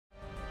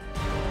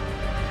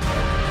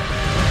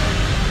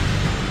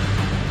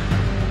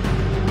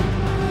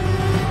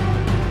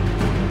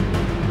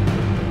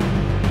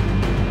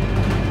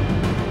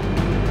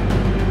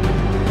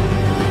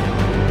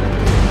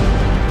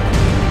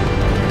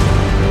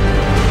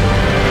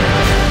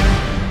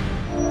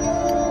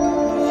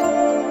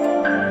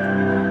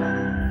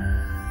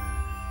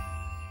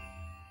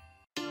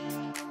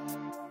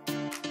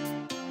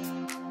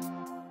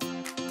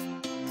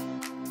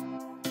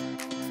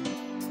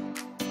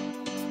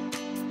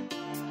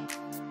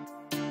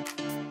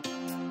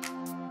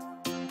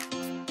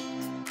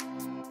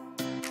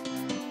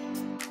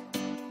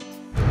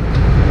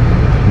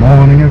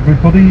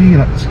everybody.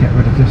 Let's get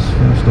rid of this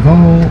first of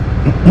all.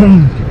 Get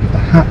rid of the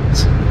hat.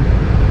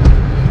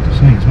 Just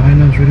saying, is my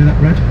nose really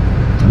that red?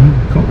 I know,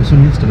 caught the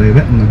sun yesterday a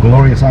bit on the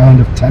glorious island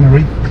of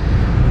Tenerife.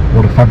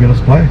 What a fabulous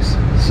place.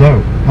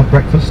 So, had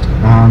breakfast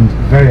and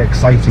very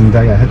exciting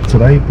day ahead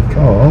today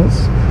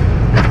because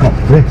I've got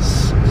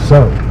this.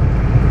 So,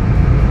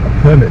 a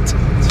permit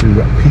to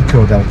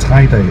Pico del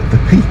Teide, the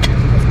peak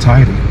of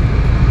Teide.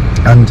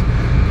 And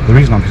the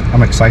reason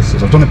I'm excited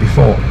is I've done it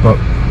before, but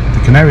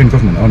the Canarian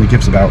Government only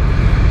gives about,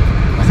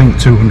 I think,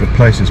 200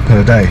 places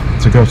per day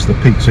to go to the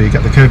peak. So you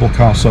get the cable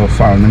car so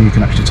far, and then you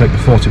can actually take the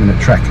 40-minute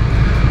trek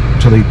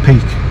to the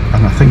peak.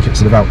 And I think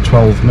it's at about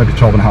 12, maybe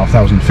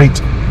 12,500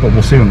 feet, but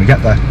we'll see when we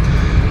get there.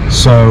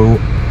 So,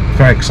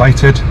 very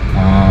excited.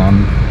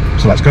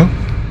 So let's go.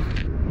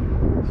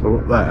 So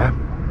up there,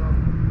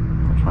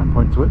 I'll try and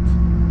point to it.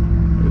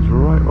 It's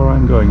right where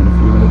I'm going in a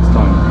few minutes'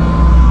 time.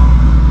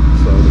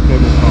 So the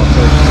cable car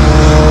takes you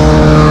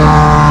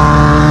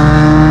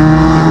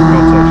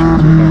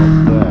to about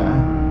there.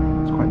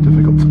 It's quite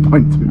difficult to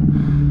point to.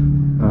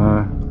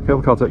 The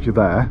cable car takes you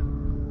there,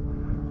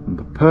 and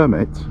the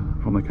permit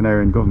from the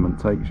Canarian Government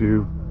takes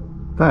you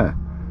there.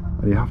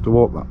 And you have to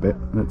walk that bit,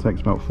 and it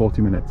takes about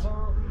 40 minutes.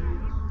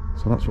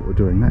 So that's what we're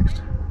doing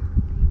next.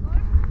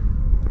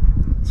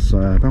 It's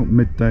about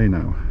midday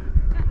now,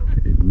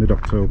 in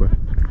mid-October.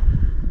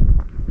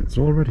 It's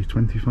already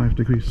 25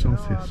 degrees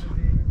Celsius.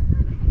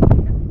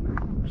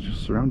 It's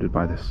just surrounded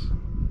by this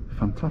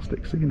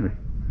fantastic scenery.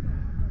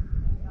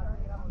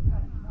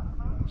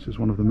 This is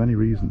one of the many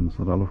reasons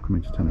that I love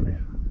coming to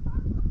Tenerife,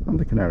 and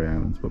the Canary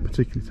Islands, but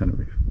particularly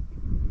Tenerife.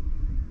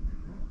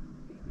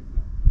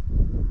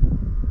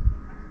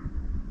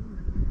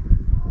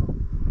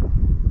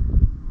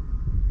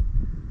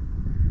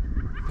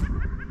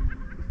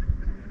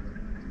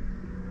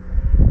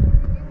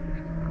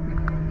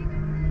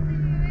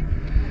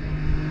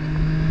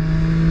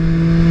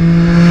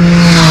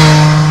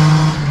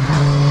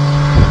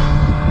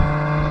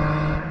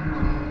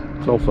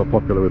 Also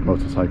popular with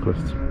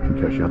motorcyclists, in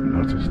case you hadn't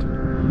noticed.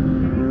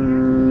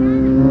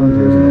 And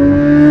here's another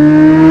one.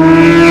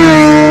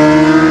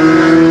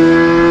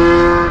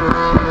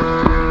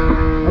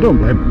 I don't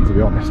blame them, to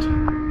be honest.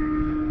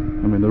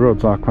 I mean, the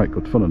roads are quite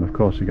good fun, and of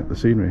course you get the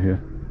scenery here.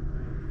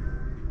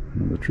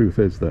 And the truth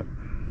is that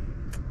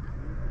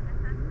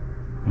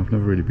I've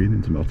never really been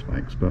into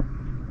motorbikes, but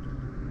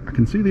I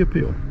can see the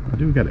appeal. I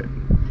do get it.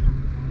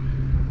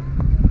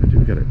 I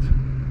do get it.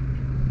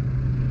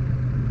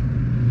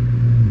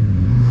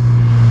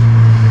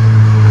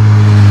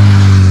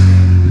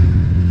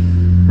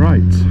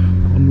 Right,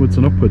 onwards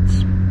and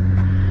upwards.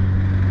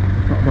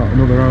 Got about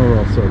another hour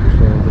or so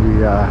before the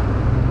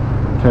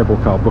cable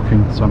car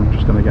booking, so I'm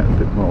just going to get a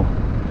bit more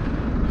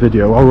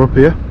video. While we're up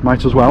here,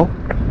 might as well.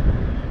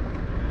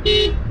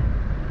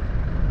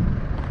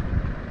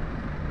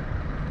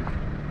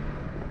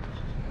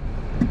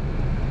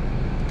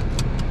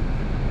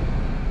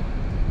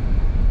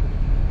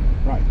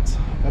 Right,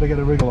 better get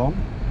a wriggle on.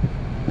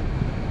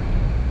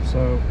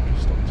 So,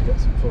 just stopped to get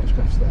some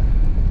photographs there.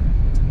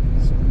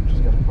 So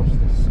just get across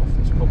this, off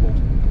this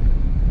cobbled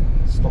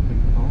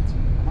stopping part.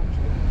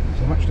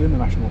 I'm actually in the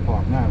national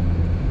park now,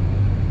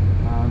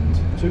 and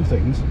two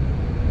things.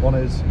 One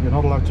is you're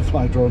not allowed to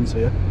fly drones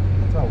here.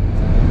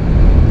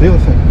 The other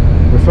thing,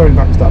 referring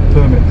back to that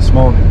permit this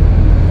morning,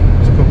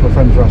 because a couple of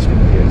friends were asking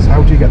me, is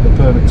how do you get the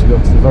permit to go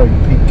to the very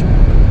peak?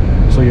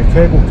 So your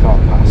cable car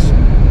pass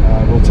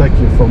will take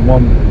you from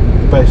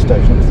the base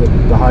station up to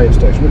the higher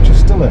station, which is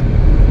still at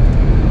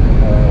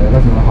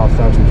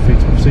 11,500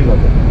 feet above sea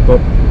level,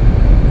 but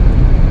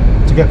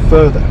to get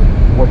further,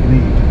 what you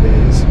need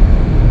is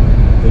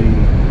the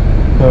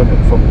permit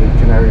from the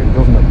Canarian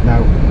Government.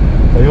 Now,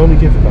 they only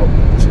give about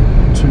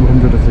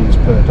 200 of these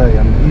per day,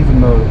 and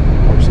even though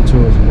obviously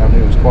tourism down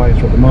here is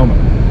quieter at the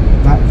moment,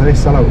 that they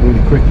sell out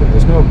really quickly.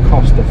 There's no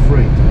cost, they're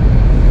free,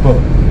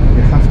 but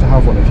you have to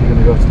have one if you're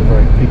going to go to the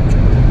very peak.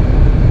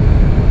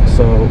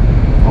 So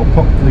I'll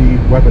pop the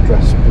web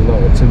address below.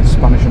 It's in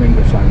Spanish and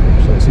English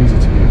language, so it's easy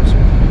to use.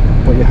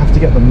 But you have to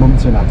get them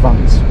months in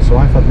advance. So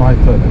I've had my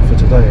permit for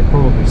today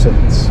probably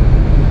since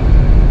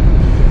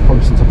I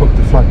booked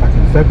the flight back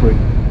in February.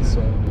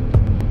 So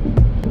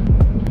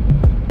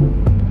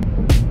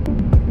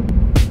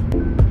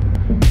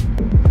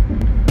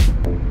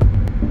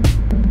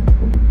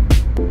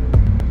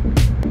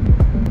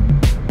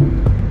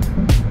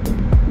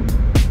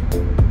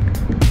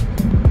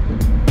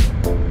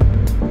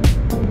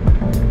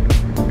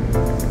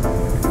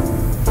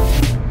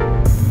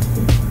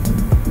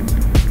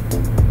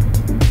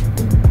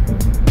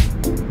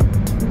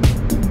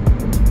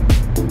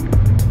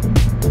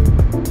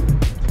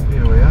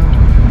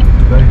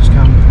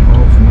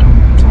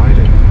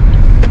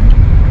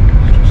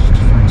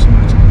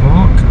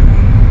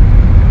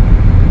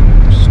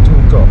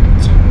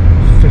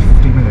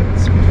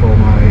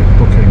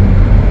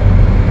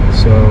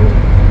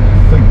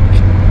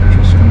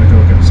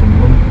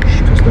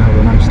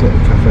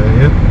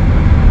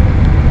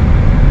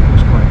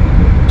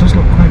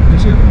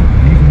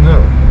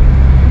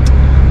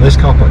This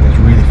car park gets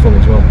really full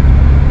as well,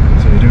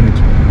 so you do need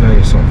to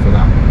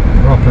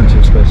plenty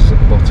of spaces at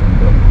the bottom,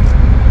 but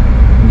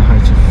in the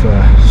height of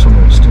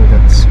summer it still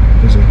gets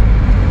busy.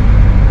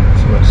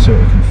 So let's see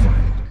what we can find.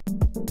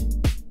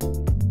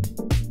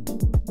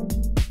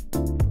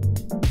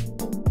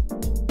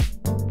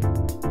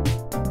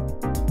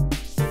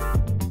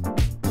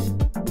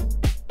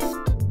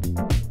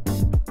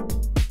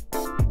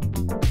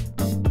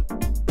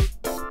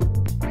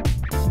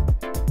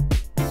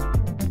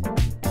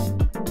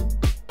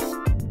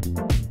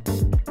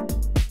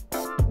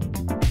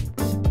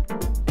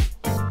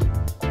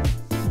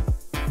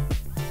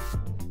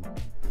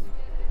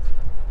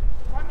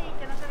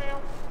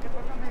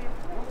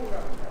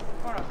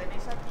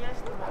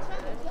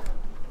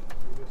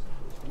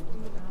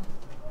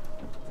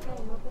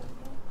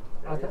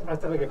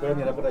 Hasta lo que puedas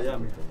mirar por allá,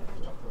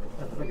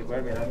 hasta lo que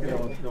puedas mirar, lo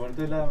bonito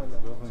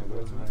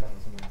es la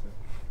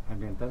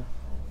ambiental.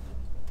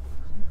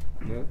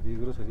 Y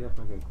groserías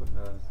para que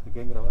se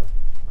queden grabadas.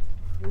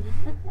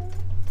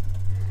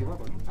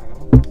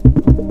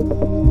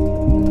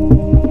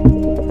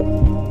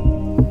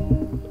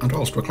 And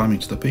whilst we're climbing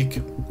to the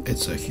peak,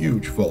 it's a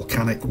huge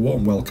volcanic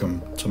warm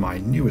welcome to my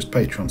newest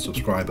Patreon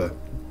subscriber,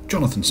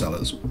 Jonathan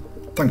Sellars.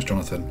 Thanks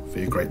Jonathan for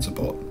your great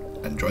support.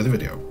 Enjoy the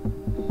video.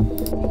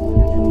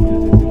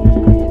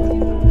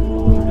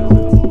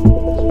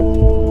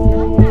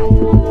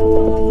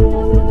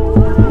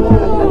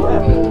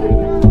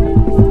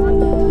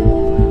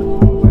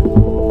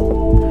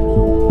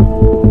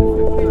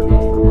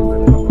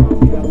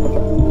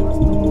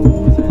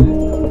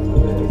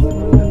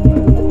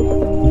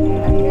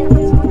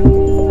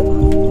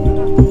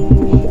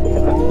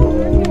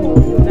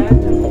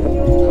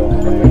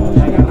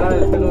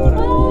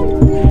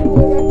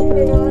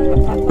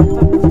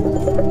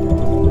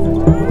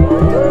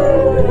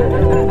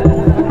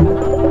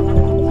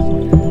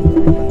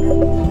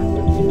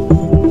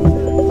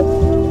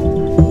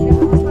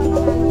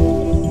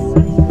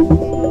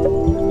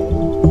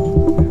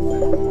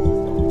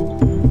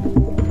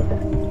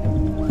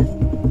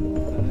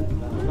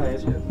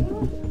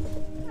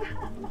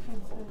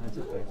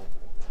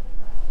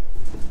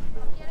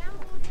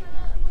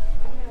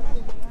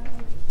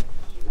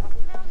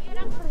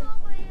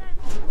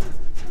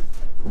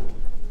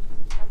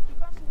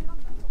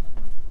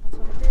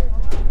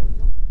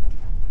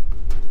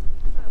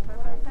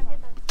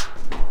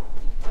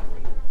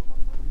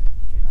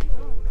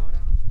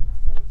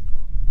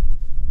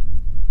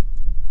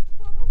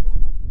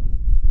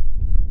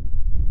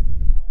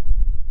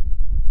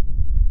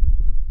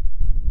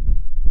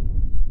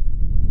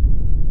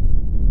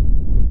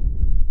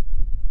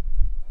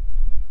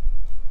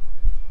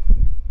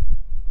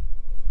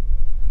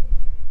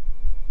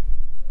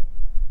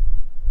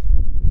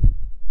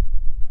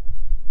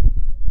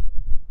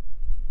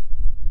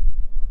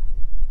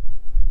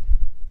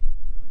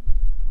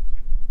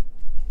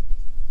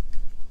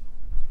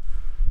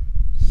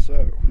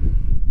 So,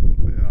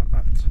 we are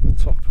at the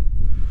top,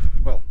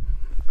 well,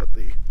 at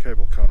the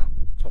cable car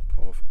top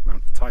of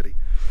Mount Teide,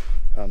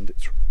 and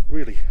it's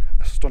really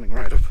a stunning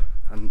ride up,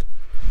 and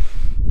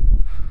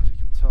as you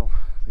can tell,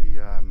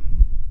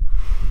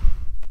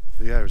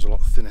 the air is a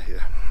lot thinner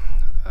here.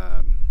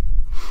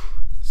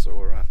 So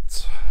we're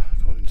at,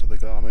 according to the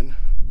Garmin,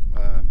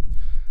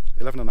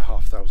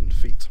 11,500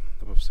 feet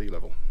above sea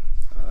level,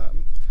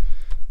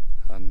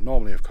 and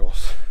normally of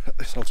course at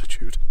this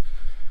altitude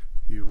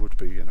you would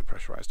be in a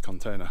pressurised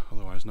container,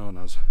 otherwise known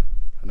as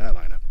an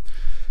airliner.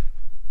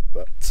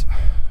 But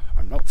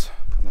I'm not,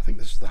 and I think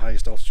this is the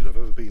highest altitude I've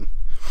ever been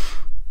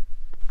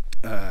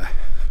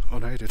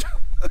unaided.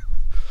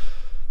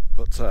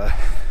 But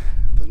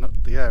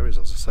the air is,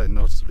 as I say,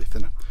 noticeably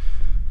thinner.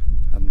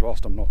 And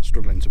whilst I'm not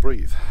struggling to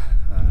breathe,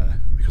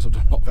 because I've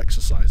done a lot of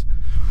exercise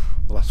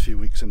the last few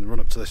weeks in the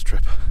run-up to this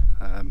trip,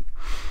 I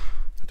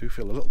do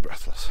feel a little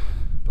breathless.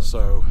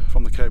 So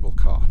from the cable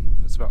car,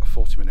 it's about a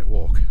 40-minute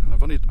walk, and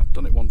I've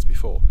done it once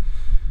before,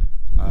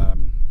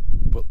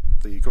 but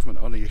the government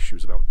only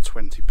issues about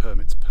 20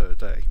 permits per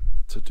day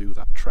to do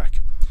that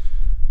trek,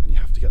 and you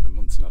have to get them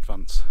months in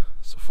advance.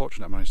 So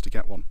fortunately I managed to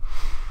get one,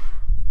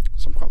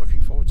 so I'm quite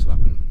looking forward to that.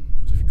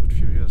 It was a good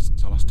few years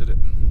since I last did it,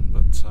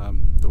 but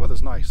the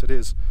weather's nice. It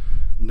is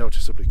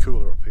noticeably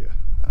cooler up here.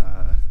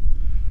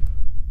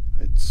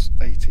 It's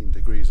 18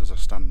 degrees as I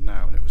stand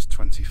now, and it was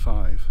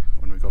 25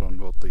 when we got on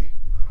board the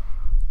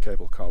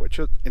cable car, which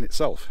in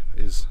itself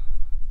is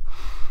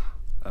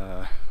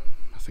I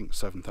think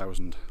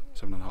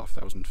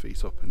 7,500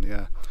 feet up in the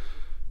air.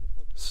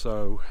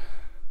 So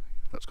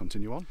let's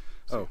continue on.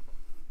 Oh,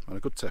 and a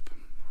good tip,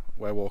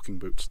 wear walking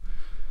boots.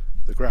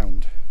 The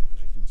ground,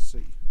 as you can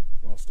see,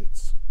 whilst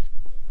it's,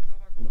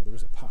 there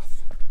is a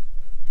path,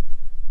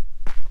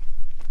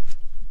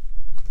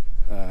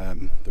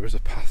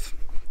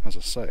 as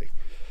I say,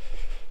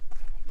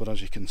 but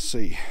as you can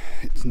see,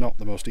 it's not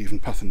the most even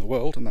path in the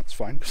world, and that's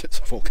fine because it's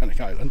a volcanic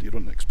island. You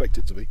don't expect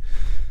it to be,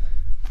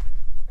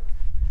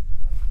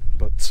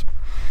 but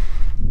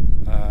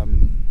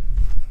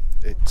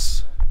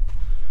it's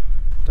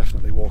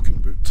definitely walking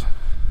boot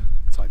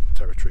type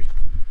territory,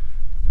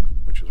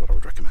 which is what I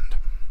would recommend.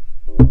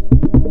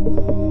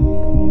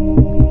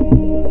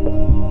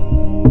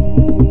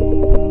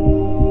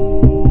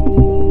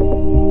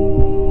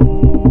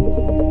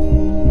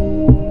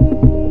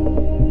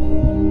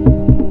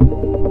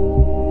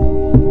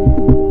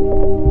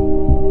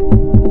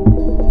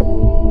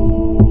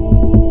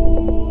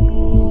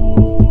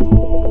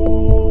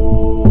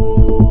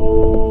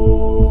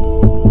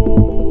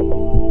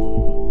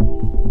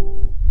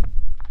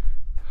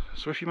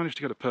 So if you manage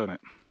to get a permit,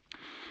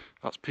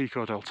 that's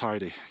Pico del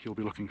Teide you'll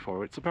be looking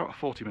for. It's about a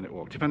 40-minute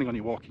walk, depending on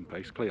your walking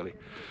pace, clearly.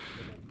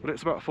 But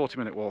it's about a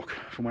 40-minute walk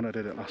from when I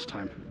did it last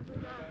time.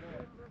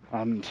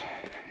 And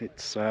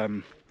it's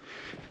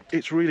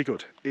really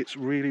good. It's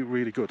really,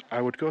 really good.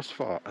 I would go as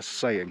far as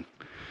saying,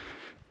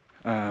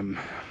 if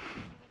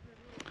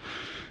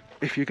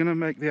you're going to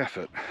make the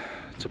effort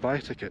to buy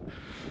a ticket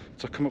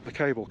to come up the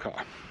cable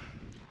car,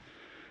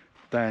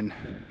 then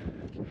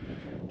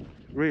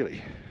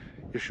really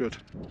you should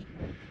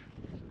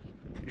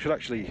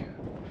actually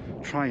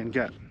try and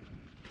get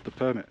the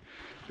permit,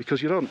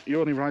 because you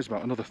only rise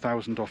about another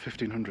 1,000 or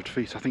 1,500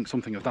 feet, I think,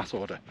 something of that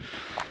order,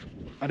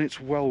 and it's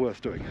well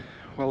worth doing,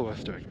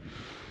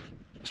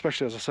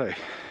 especially, as I say,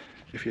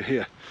 if you're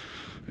here,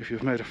 if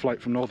you've made a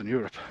flight from Northern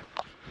Europe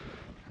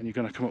and you're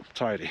going to come up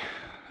Teide,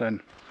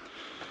 then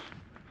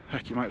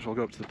heck, you might as well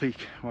go up to the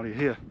peak while you're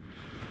here.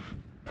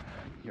 You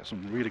get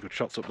some really good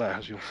shots up there,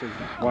 as you'll see.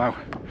 Wow.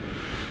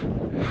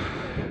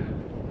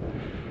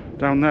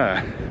 Down there,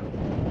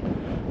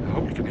 I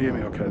hope you can hear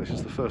me okay, this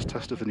is the first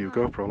test of the new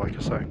GoPro, like I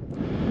say.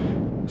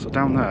 So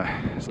down there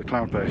is the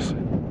cloud base.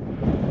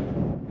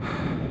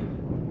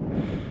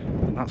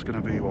 And that's going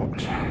to be,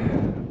 what,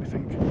 I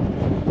think,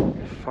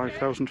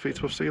 5,000 feet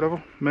above sea level,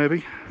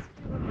 maybe?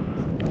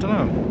 I don't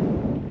know.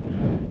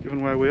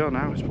 Given where we are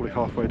now, it's probably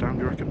halfway down,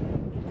 do you reckon?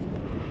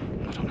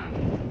 I don't know.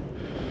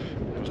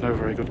 I was never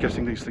very good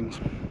guessing these things.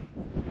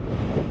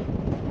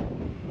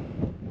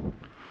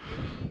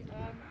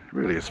 It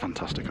really is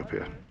fantastic up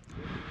here.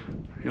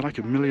 You're like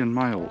a million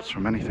miles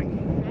from anything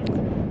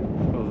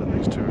other than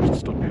these tourists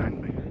stood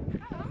behind me.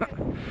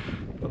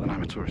 But then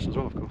I'm a tourist as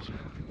well, of course.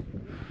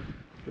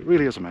 It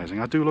really is amazing.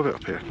 I do love it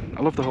up here.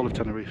 I love the whole of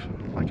Tenerife,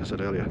 like I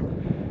said earlier.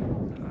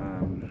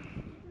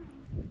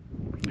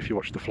 If you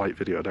watched the flight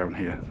video down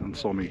here and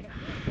saw me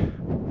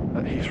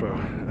at Heathrow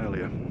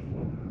earlier,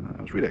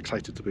 I was really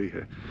excited to be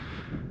here.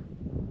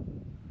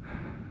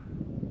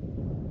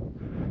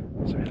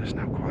 So listen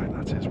how quiet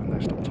that is when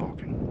they stop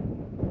talking.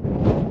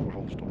 We've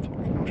all stopped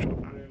talking. I'll shut up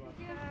now.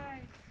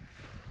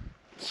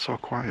 It's so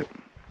quiet.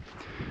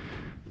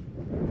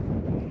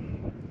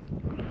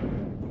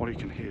 All you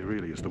can hear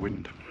really is the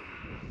wind.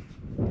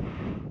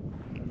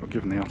 But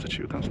given the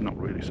altitude, that's not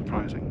really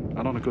surprising.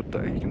 And on a good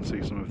day, you can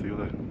see some of the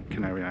other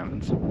Canary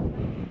Islands.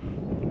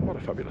 What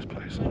a fabulous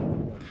place.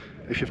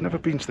 If you've never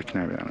been to the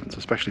Canary Islands,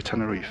 especially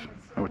Tenerife,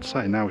 I would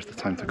say now is the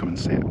time to come and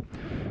see it.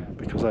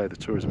 Because A, the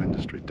tourism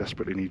industry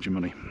desperately needs your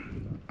money,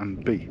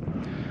 and B,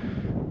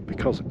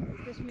 because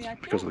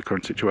of the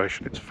current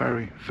situation, it's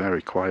very,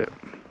 very quiet.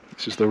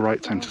 This is the right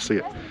time to see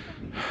it.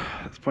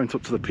 Let's point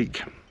up to the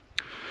peak.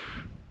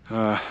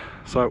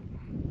 So,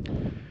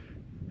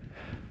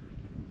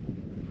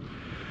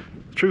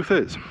 the truth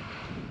is,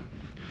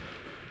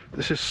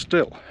 this is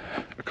still,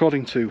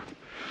 according to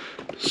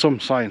some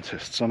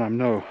scientists, and I'm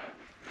no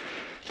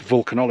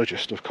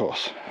volcanologist, of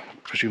course, I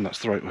presume that's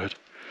the right word,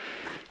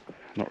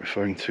 not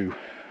referring to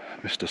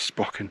Mr.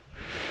 Spock in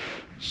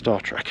Star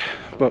Trek,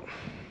 but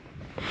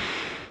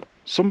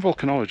some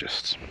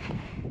volcanologists,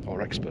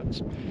 or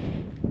experts,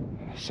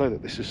 say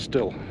that this is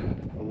still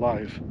a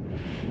live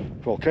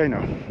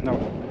volcano. Now,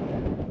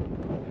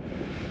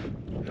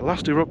 it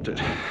last erupted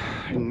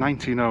in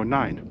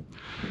 1909,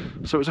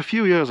 so it was a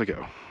few years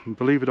ago,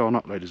 believe it or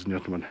not, ladies and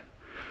gentlemen,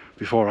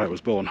 before I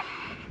was born.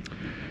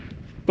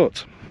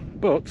 But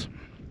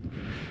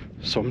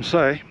some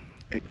say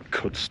it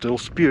could still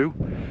spew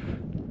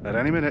at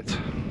any minute.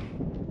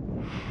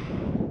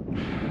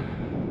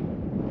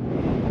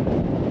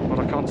 But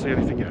I can't see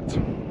anything yet.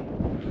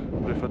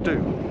 But if I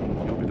do,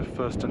 you'll be the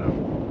first to know.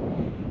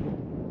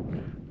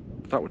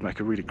 That would make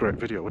a really great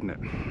video, wouldn't it?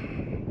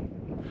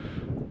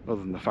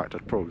 Other than the fact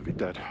I'd probably be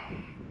dead.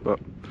 But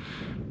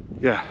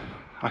yeah,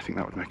 I think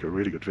that would make a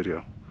really good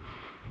video.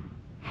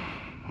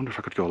 I wonder if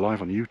I could go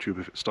live on YouTube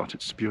if it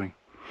started spewing.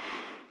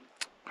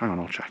 Hang on,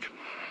 I'll check.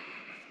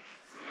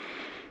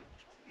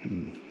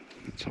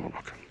 Let's have a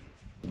look.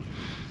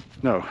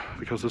 No,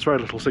 because there's very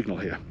little signal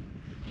here.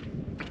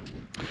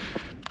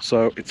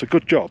 So it's a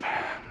good job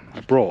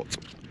I brought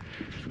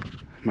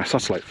my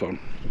satellite phone.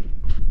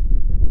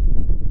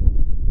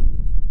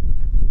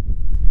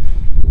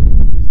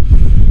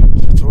 I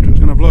told you it was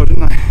going to blow,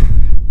 didn't I?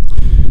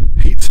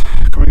 Heat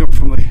coming up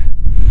from the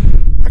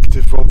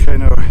active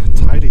volcano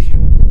Teide.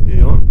 Here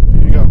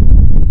you go.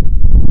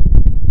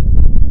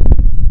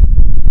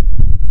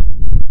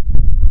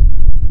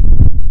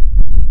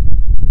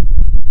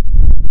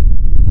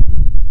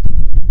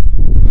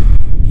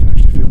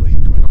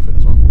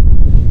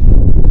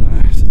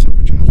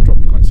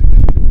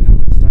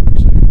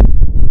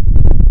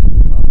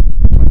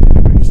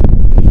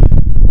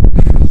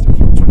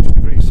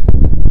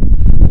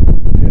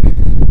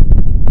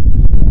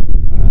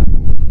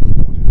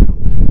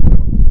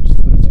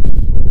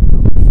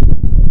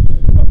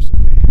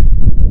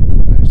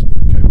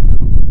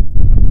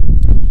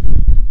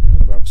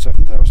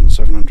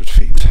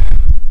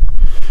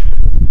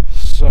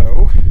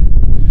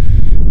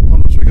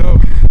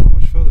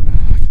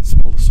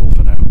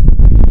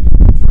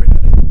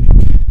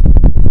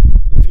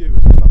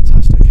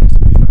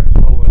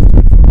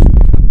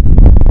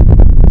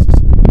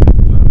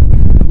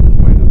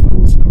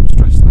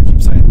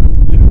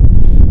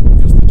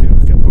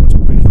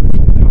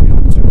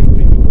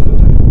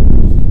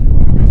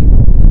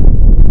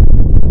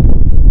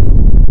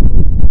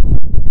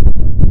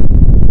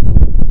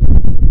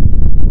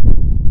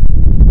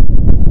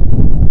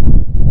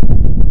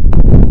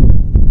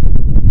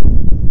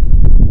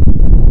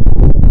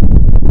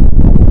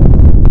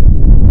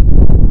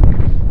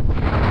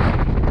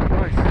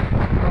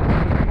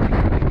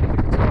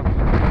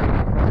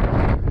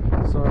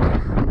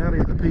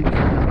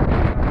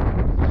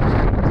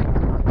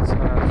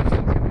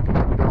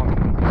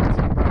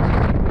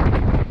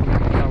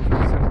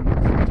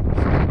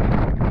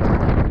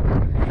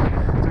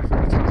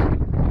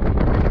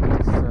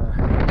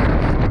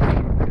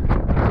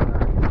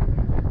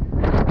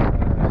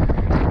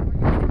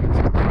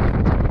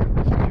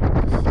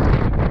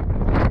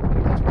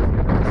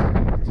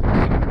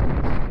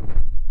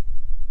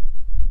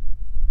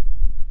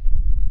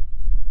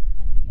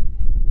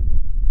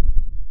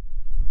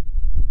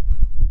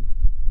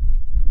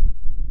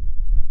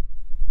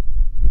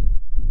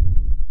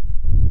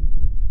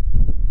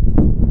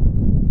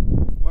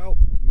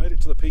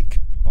 peak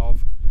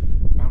of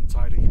Mount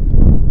Teide.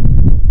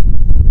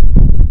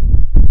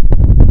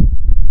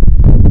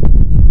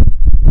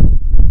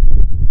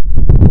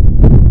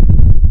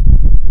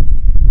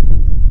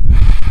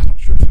 Not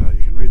sure if you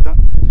can read that.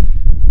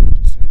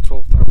 It's saying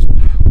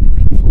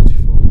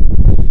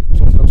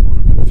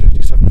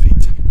 12,157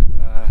 feet.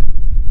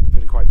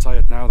 Feeling quite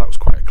tired now. That was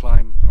quite a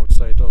climb. I would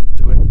say don't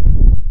do it.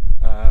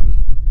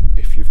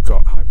 If you've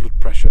got high blood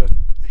pressure,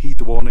 heed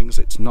the warnings.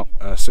 It's not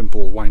a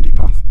simple windy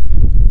path.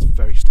 It's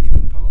very steep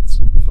in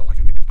parts. I felt like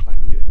I needed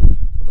climbing it,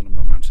 but then I'm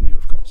not a mountaineer,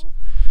 of course.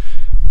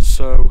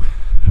 So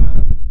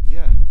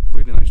yeah,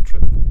 really nice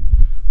trip.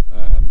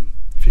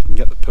 If you can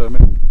get the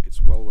permit,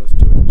 it's well worth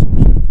doing as long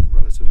as you're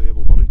relatively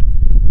able-bodied. You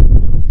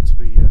don't need to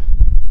be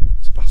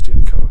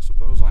Sebastian Coe, I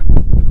suppose. I'm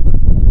not.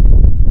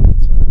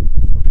 So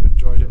hope you've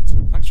enjoyed it.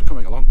 Thanks for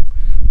coming along.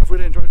 I've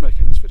really enjoyed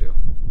making this video.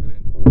 Really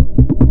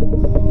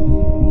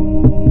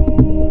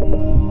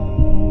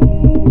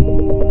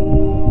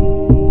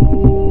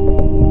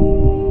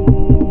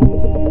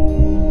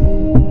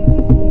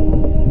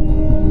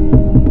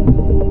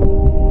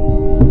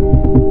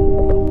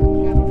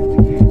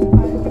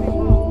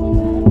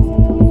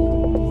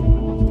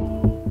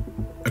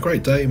A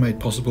great day made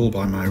possible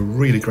by my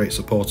really great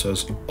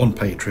supporters on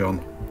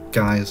Patreon.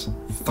 Guys,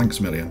 thanks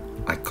a million.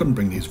 I couldn't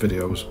bring these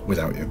videos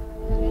without you.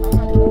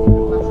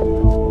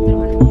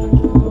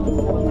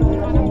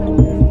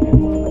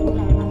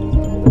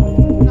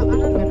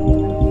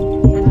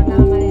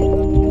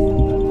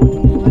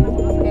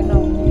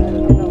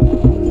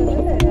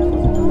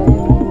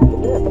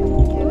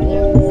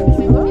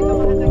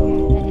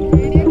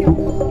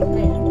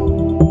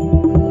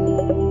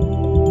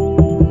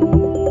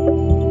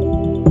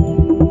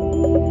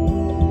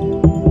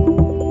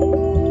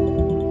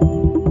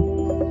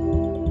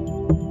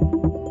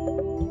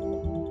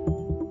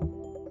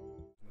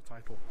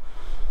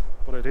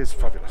 but it is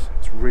fabulous.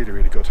 It's really,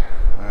 really good.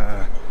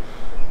 I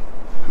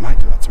might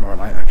do that tomorrow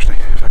night actually,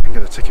 if I can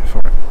get a ticket for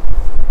it.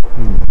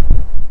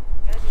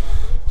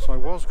 So I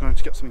was going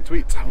to get something to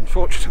eat.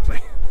 Unfortunately,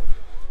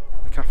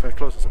 the cafe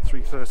closes at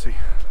 3:30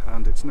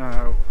 and it's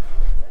now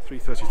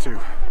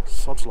 3:32.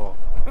 Sod's law.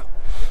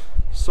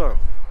 So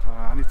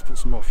I need to put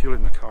some more fuel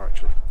in the car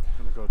actually.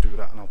 I'm going to go do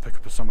that and I'll pick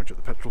up a sandwich at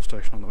the petrol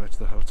station on the way to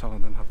the hotel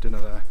and then have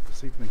dinner there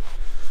this evening.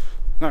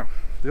 Now,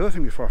 the other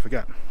thing before I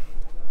forget,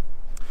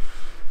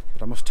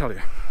 that I must tell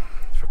you,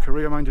 for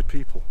career-minded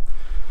people,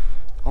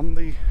 on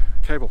the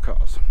cable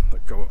cars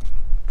that go up,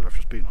 that I've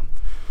just been on,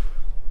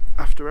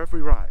 after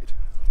every ride,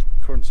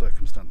 current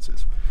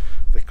circumstances,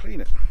 they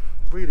clean it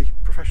really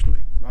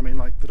professionally. I mean,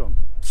 like, they don't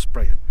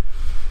spray it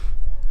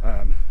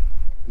in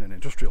an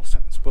industrial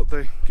sense, but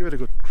they give it a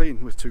good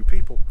clean with 2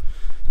 people.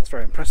 That's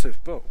very impressive.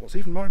 But what's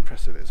even more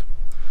impressive is,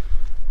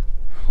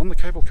 on the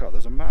cable car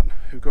there's a man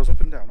who goes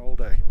up and down all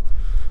day,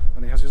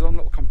 and he has his own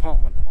little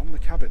compartment on the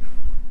cabin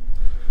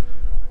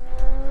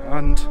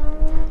and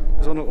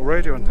his own little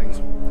radio and things.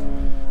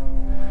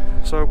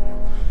 So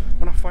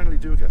when I finally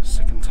do get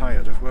sick and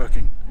tired of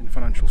working in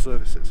financial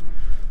services,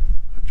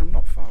 which I'm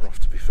not far off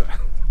to be fair,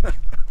 I'm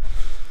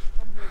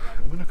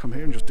going to come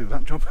here and just do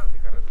that job.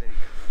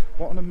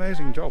 What an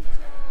amazing job,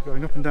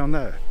 going up and down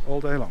there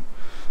all day long.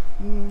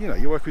 You know,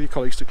 you work with your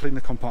colleagues to clean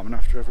the compartment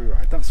after every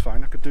ride. That's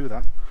fine, I could do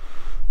that.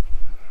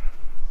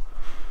 I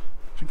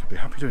think I'd be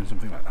happy doing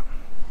something like that.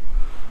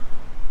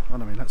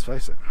 And I mean, let's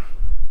face it,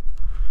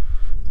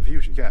 the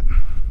views you get,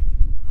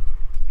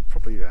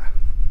 probably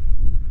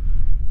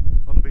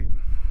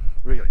unbeaten,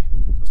 really,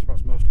 as far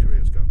as most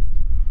careers go.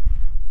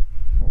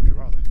 What would you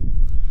rather?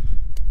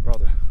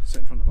 Rather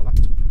sit in front of a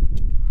laptop,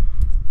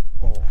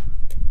 or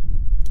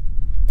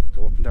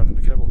go up and down in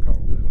the cable car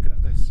all day looking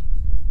at this?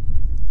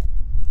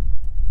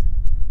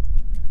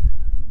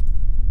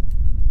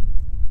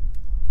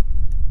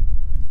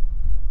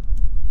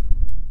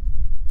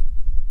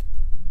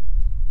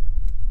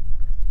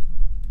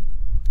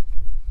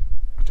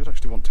 I did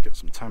actually want to get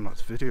some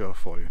time-lapse video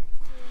for you,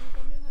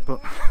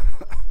 but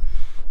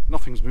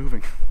nothing's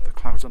moving. The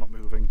clouds are not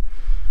moving.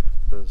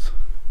 There's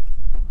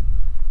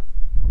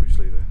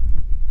obviously the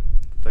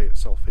day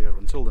itself here,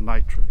 until the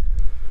night trip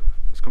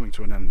is coming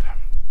to an end.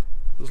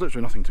 There's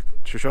literally nothing to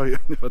show you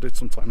if I did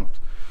some time-lapse.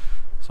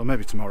 So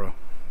maybe tomorrow,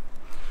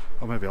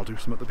 or maybe I'll do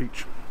some at the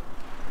beach.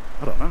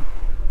 I don't know.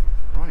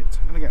 Right,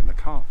 I'm going to get in the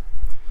car.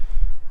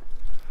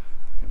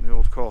 Get in the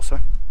old Corsa, if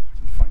I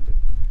can find it.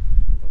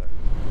 Oh, there we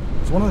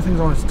go. So one of the things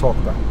I wanted to talk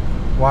about,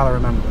 while I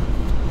remember,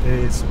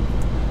 is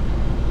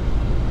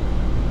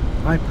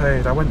I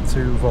went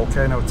to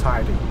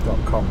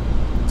volcanoteide.com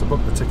to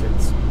book the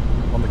tickets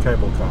on the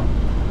cable car.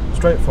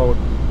 Straightforward,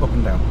 up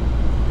and down,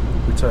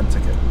 return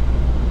ticket.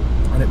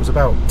 And it was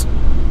about,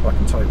 well, I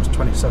can tell you, it was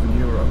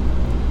 €27.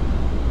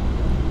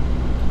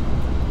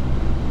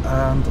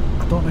 And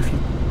I don't know if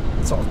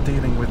you're sort of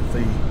dealing with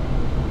the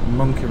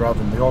monkey rather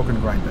than the organ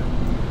grinder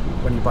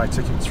when you buy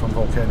tickets from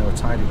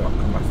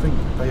volcanoteide.com. I think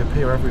they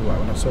appear everywhere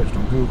when I searched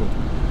on Google.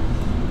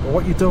 But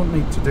what you don't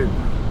need to do,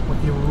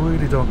 what you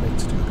really don't need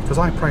to do, because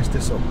I priced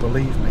this up,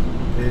 believe me,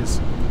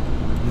 is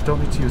you don't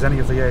need to use any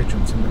of the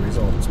agents in the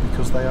resorts,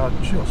 because they are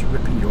just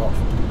ripping you off.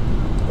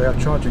 they are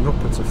charging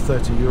upwards of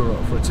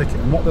 €30 for a ticket,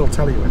 and what they'll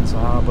tell you is,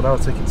 but our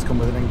tickets come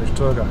with an English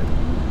tour guide.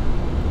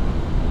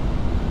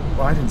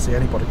 Well, I didn't see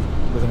anybody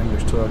with an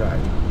English tour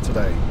guide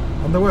today,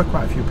 and there were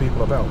quite a few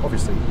people about,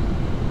 obviously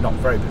not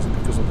very busy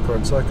because of the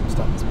current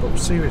circumstance, but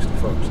seriously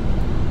folks,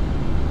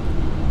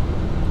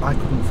 I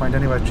couldn't find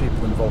anywhere cheaper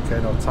than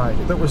Volcano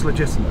Teide. That was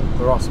legitimate.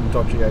 There are some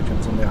dodgy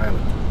agents on the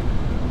island,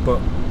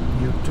 but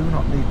you do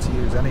not need to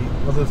use any,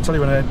 whether they tell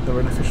you they're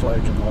an official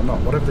agent or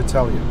not, whatever they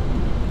tell you.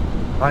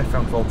 I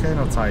found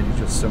Volcano Teide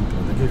just simple.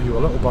 They give you a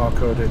little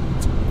barcoded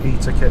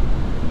e-ticket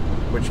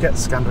which gets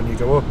scanned when you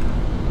go up.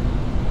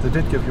 They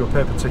did give you a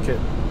paper ticket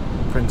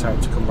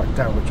printout to come back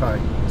down, which I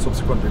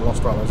subsequently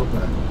lost while I was up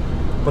there,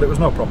 but it was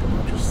no problem.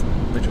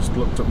 They just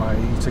looked at my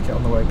e-ticket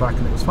on the way back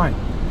and it was fine,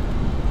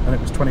 and it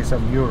was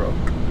 €27,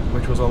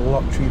 which was a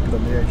lot cheaper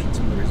than the agents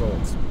in the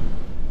resorts.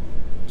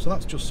 So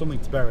that's just something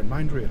to bear in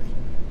mind, really.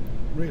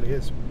 It really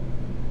is.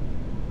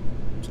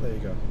 So there you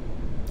go.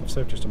 I've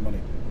saved you some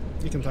money.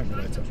 You can thank me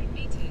later.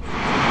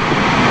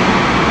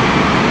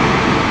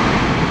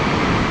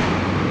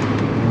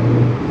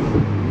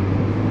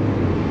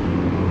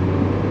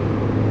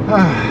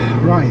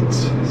 Right,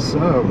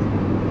 so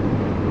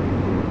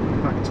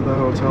back to the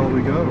hotel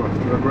we go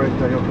after a great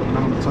day up at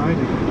Mount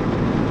Teide.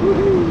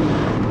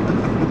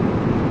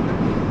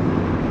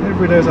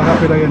 Every day's a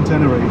happy day in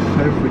Tenerife,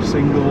 every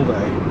single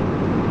day.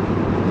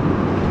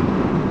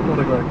 What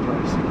a great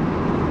place.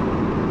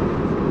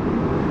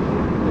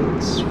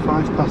 It's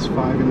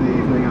 5:05 in the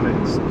evening and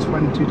it's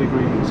 20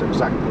 degrees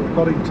exactly,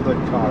 according to the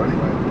car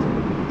anyway.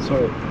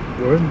 So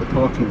we're in the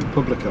parking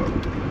Publico.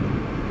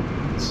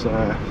 It's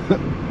not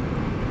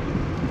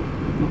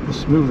the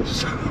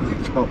smoothest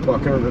car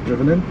park I've ever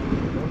driven in.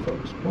 Well,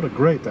 folks, what a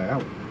great day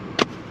out.